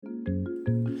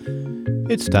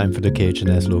It's time for the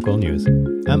KHNS Local News.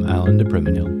 I'm Alan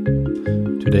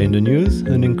DePriminil. Today in the news,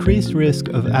 an increased risk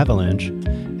of avalanche,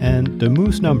 and the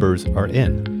moose numbers are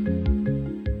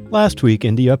in. Last week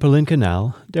in the Upper Lynn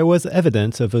Canal, there was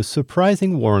evidence of a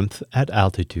surprising warmth at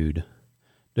altitude.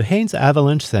 The Haines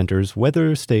Avalanche Center's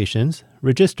weather stations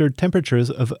registered temperatures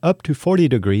of up to 40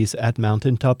 degrees at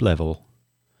mountaintop level.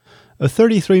 A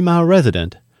 33-mile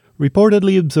resident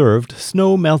reportedly observed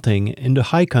snow melting in the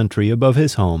high country above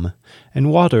his home and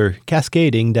water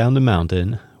cascading down the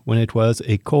mountain when it was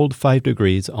a cold 5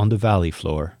 degrees on the valley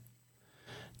floor.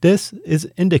 This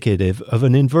is indicative of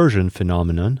an inversion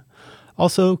phenomenon,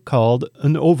 also called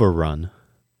an overrun.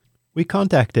 We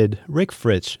contacted Rick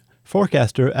Fritsch,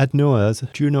 forecaster at NOAA's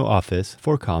Juneau office,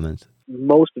 for comment.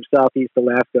 Most of southeast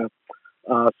Alaska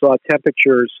saw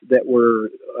temperatures that were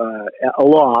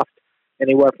aloft,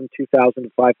 anywhere from 2,000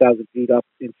 to 5,000 feet up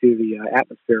into the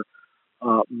atmosphere,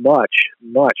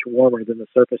 much warmer than the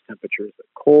surface temperatures.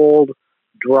 Cold,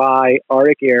 dry,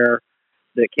 Arctic air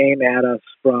that came at us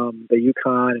from the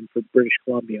Yukon and from British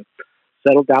Columbia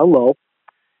settled down low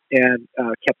and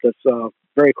kept us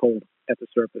very cold at the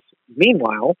surface.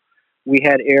 Meanwhile, we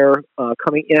had air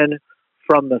coming in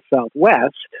from the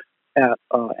southwest at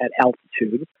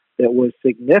altitude that was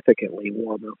significantly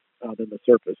warmer than the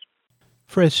surface.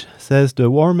 Frisch says the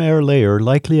warm air layer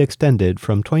likely extended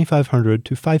from 2,500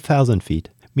 to 5,000 feet,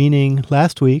 meaning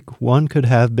last week one could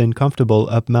have been comfortable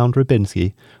up Mount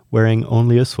Rybinski wearing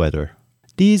only a sweater.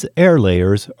 These air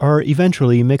layers are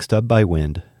eventually mixed up by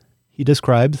wind. He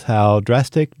describes how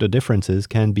drastic the differences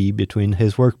can be between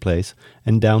his workplace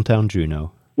and downtown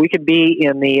Juneau. We could be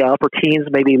in the upper teens,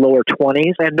 maybe lower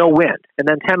 20s, and no wind. And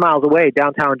then 10 miles away,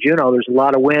 downtown Juneau, there's a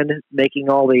lot of wind making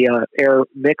all the air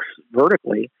mix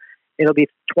vertically. It'll be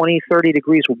 20, 30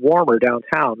 degrees warmer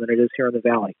downtown than it is here in the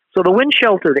valley. So the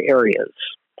wind-sheltered areas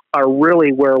are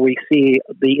really where we see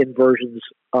the inversions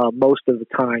most of the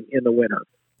time in the winter.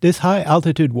 This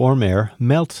high-altitude warm air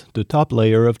melts the top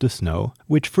layer of the snow,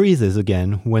 which freezes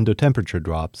again when the temperature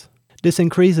drops. This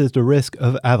increases the risk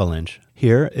of avalanche.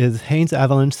 Here is Haines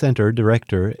Avalanche Center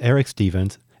Director Eric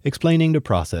Stevens explaining the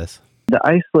process. The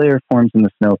ice layer forms in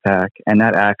the snowpack, and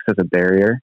that acts as a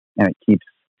barrier, and it keeps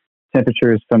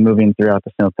temperatures from moving throughout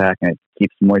the snowpack, and it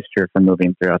keeps moisture from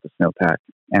moving throughout the snowpack.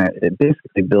 And it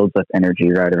basically builds up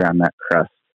energy right around that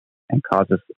crust and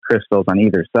causes crystals on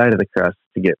either side of the crust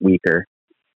to get weaker.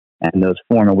 And those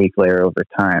form a weak layer over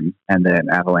time, and then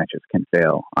avalanches can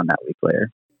fail on that weak layer.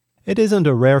 It isn't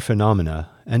a rare phenomena,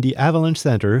 and the Avalanche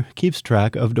Center keeps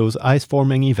track of those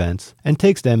ice-forming events and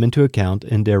takes them into account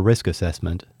in their risk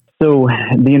assessment. So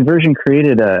the inversion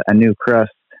created a new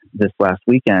crust this last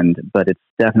weekend, but it's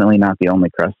definitely not the only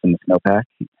crust in the snowpack.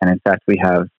 And in fact, we've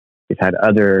had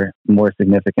other more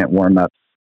significant warm-ups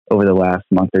over the last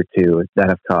month or two that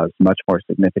have caused much more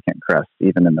significant crusts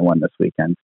even than the one this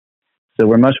weekend. So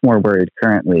we're much more worried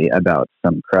currently about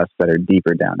some crusts that are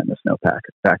deeper down in the snowpack,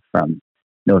 back from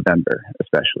November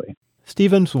especially.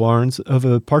 Stevens warns of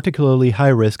a particularly high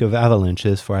risk of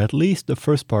avalanches for at least the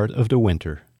first part of the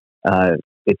winter.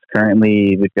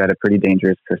 We've got a pretty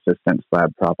dangerous persistent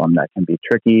slab problem that can be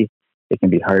tricky, it can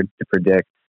be hard to predict,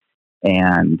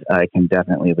 and it can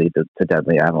definitely lead to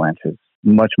deadly avalanches,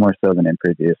 much more so than in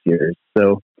previous years.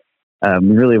 So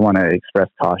we really want to express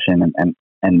caution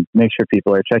and make sure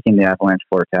people are checking the avalanche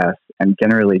forecast and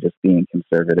generally just being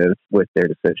conservative with their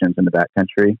decisions in the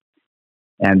backcountry.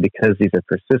 And because these are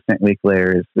persistent weak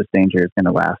layers, this danger is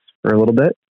going to last for a little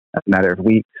bit, a matter of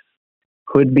weeks,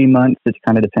 could be months. It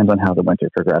kind of depends on how the winter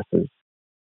progresses.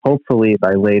 Hopefully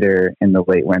by later in the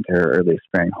late winter or early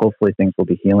spring, hopefully things will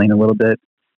be healing a little bit,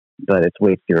 but it's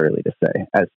way too early to say.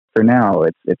 As for now,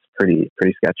 it's pretty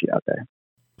sketchy out there.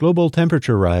 Global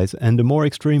temperature rise and the more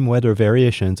extreme weather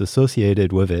variations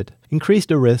associated with it increase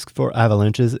the risk for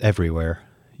avalanches everywhere.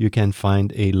 You can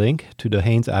find a link to the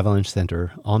Haines Avalanche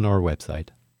Center on our website.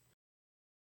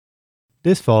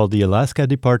 This fall, the Alaska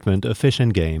Department of Fish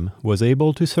and Game was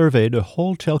able to survey the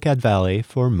whole Chilkat Valley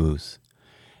for moose.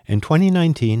 In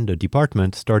 2019, the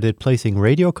department started placing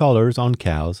radio collars on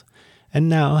cows and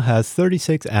now has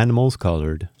 36 animals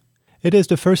collared. It is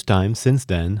the first time since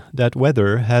then that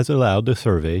weather has allowed the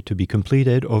survey to be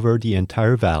completed over the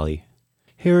entire valley.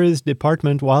 Here is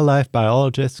Department Wildlife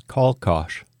Biologist Carl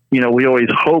Koch. We always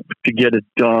hope to get it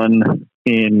done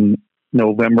in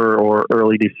November or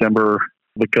early December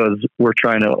because we're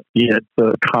trying to get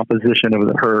the composition of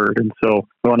the herd. And so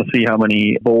we want to see how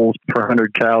many bulls per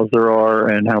 100 cows there are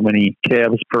and how many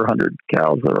calves per 100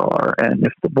 cows there are. And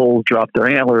if the bulls drop their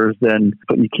antlers, then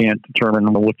but you can't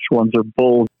determine which ones are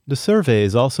bulls. The survey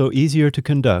is also easier to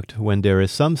conduct when there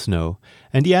is some snow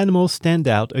and the animals stand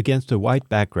out against a white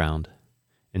background.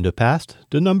 In the past,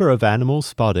 the number of animals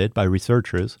spotted by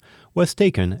researchers was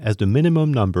taken as the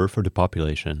minimum number for the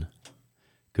population.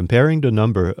 Comparing the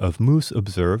number of moose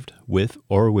observed with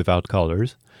or without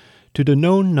collars to the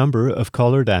known number of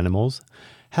collared animals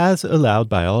has allowed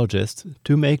biologists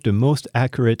to make the most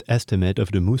accurate estimate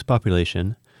of the moose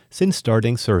population since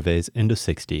starting surveys in the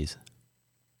 60s.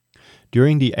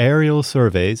 During the aerial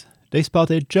surveys, they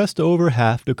spotted just over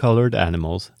half the collared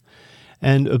animals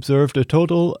and observed a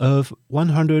total of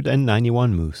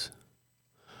 191 moose.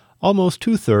 Almost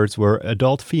 2/3 were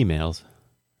adult females.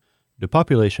 The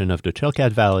population of the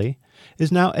Chilkat Valley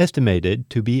is now estimated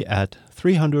to be at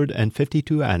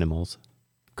 352 animals.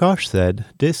 Koch said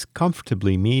this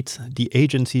comfortably meets the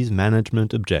agency's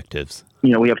management objectives.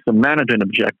 We have some management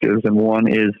objectives, and one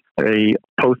is a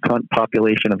post-hunt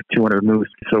population of 200 moose.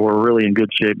 So we're really in good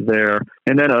shape there.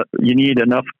 And then you need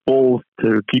enough bulls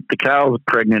to keep the cows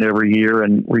pregnant every year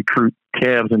and recruit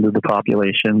calves into the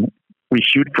population. We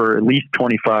shoot for at least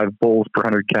 25 bulls per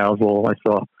 100 cows. Well, I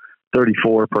saw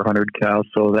 34 per 100 cows,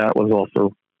 so that was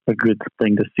also a good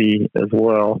thing to see as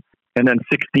well. And then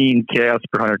 16 calves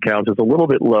per 100 cows is a little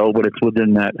bit low, but it's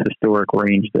within that historic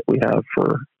range that we have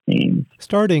for Ames.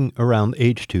 Starting around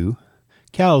age 2,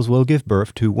 cows will give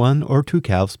birth to 1 or 2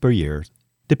 calves per year.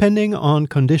 Depending on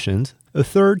conditions, a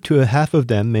third to a half of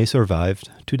them may survive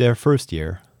to their first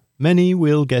year. Many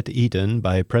will get eaten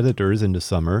by predators in the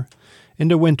summer. In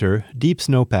the winter, deep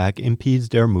snowpack impedes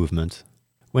their movement.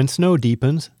 When snow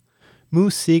deepens,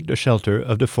 moose seek the shelter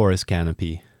of the forest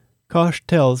canopy. Koch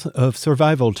tells of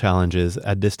survival challenges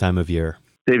at this time of year.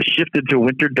 They've shifted to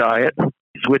winter diet,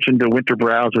 switching to winter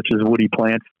browse, which is woody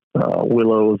plants,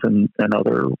 willows and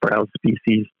other browse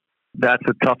species. That's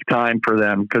a tough time for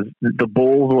them because the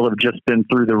bulls will have just been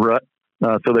through the rut.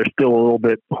 So there's still a little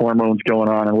bit hormones going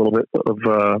on, a little bit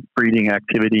of breeding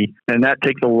activity. And that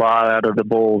takes a lot out of the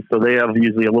bulls. So they have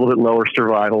usually a little bit lower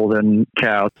survival than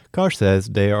cows. Koch says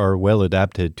they are well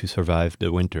adapted to survive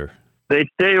the winter. They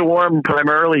stay warm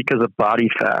primarily because of body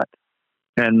fat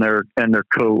and their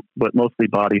coat, but mostly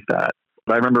body fat.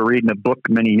 I remember reading a book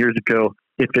many years ago.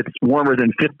 If it's warmer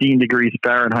than 15 degrees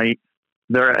Fahrenheit,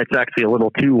 it's actually a little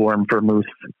too warm for moose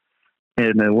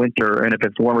in the winter. And if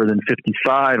it's warmer than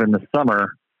 55 in the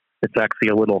summer, it's actually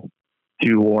a little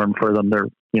too warm for them. They're,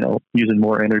 using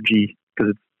more energy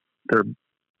because they're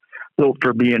built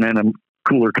for being in a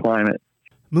cooler climate.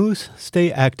 Moose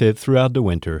stay active throughout the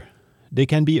winter. They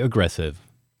can be aggressive.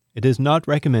 It is not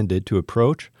recommended to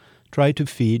approach, try to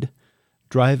feed,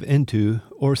 drive into,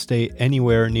 or stay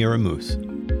anywhere near a moose.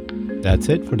 That's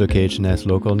it for the KHNS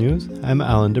Local News. I'm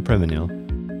Alan de Prevenil.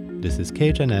 This is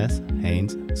KHNS,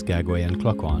 Haines, Skagway, and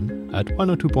Klukwan at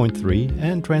 102.3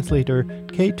 and translator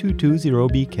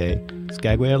K220BK,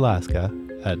 Skagway, Alaska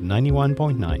at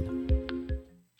 91.9.